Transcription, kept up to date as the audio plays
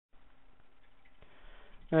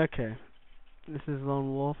Okay, this is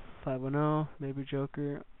Lone Wolf 510, Maybe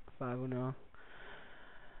Joker 510.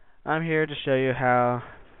 I'm here to show you how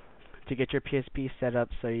to get your PSP set up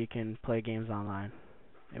so you can play games online.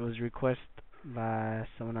 It was requested by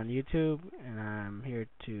someone on YouTube, and I'm here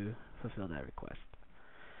to fulfill that request.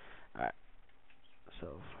 Alright,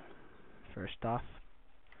 so first off,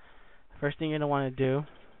 first thing you're going to want to do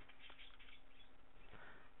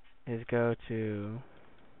is go to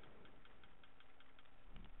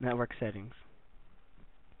Network Settings.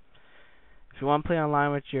 If you want to play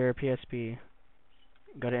online with your PSP,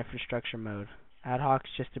 go to Infrastructure Mode. AdHoc is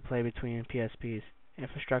just to play between PSPs.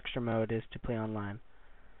 Infrastructure Mode is to play online.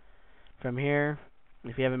 From here,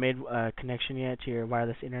 if you haven't made a connection yet to your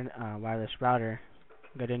wireless router,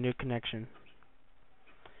 go to New Connection.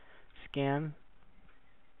 Scan,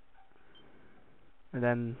 and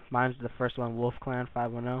then mine's the first one, Wolf Clan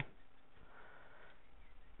 510.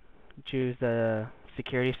 Choose the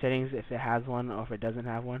security settings if it has one or if it doesn't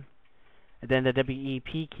have one. And then the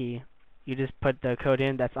WEP key, you just put the code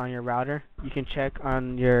in that's on your router. You can check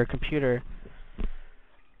on your computer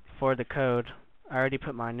for the code. I already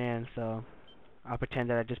put mine in, so I'll pretend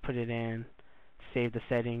that I just put it in, save the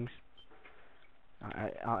settings.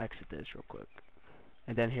 I'll exit this real quick.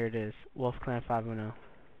 And then here it is, Wolf Clan 510.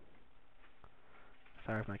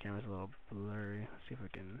 Sorry if my camera's a little blurry. Let's see if we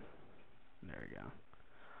can, there we go.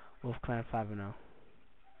 Wolf Clan 510.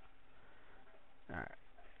 Alright.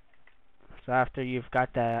 So after you've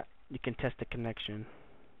got that, you can test the connection.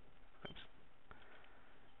 Oops.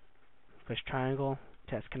 Push triangle,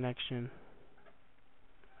 test connection.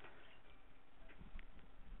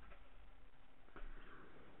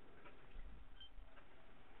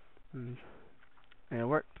 And it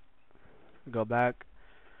worked. Go back.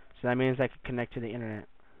 So that means I can connect to the internet.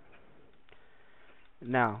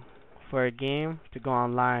 Now, for a game to go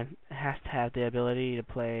online, it has to have the ability to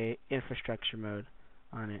play infrastructure mode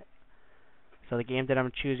on it. So the game that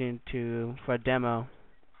I'm choosing for a demo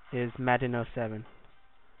is Madden 07.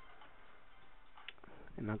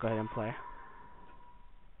 And I'll go ahead and play.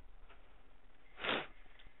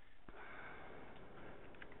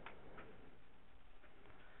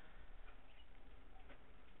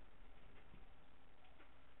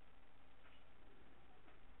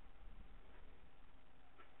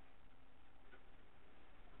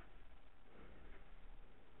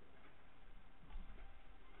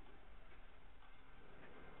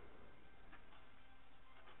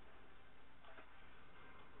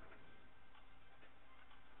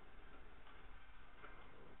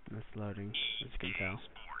 It's loading, as you can tell.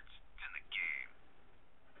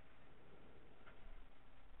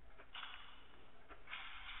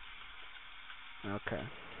 Okay.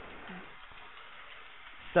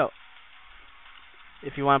 So,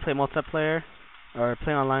 if you want to play multiplayer, or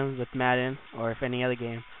play online with Madden, or if any other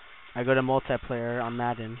game, I go to multiplayer on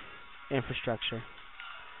Madden, infrastructure.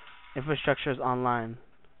 Infrastructure is online.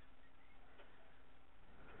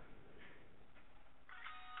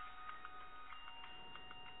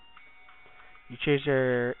 You choose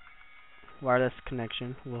your wireless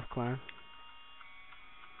connection, Wolf Clan.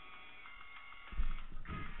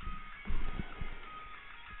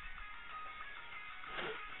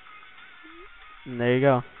 And there you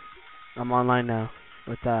go. I'm online now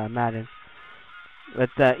with Madden.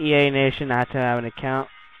 With EA Nation, I have to have an account.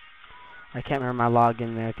 I can't remember my login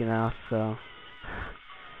and everything else, so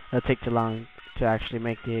it'll take too long to actually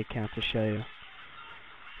make the account to show you.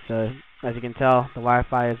 So, as you can tell, the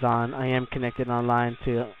Wi-Fi is on. I am connected online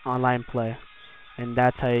to online play, and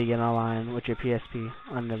that's how you get online with your PSP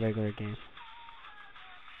on the regular game.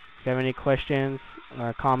 If you have any questions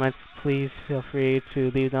or comments, please feel free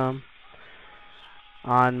to leave them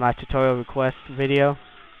on my tutorial request video,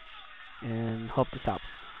 and hope this helps.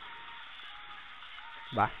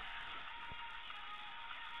 Bye.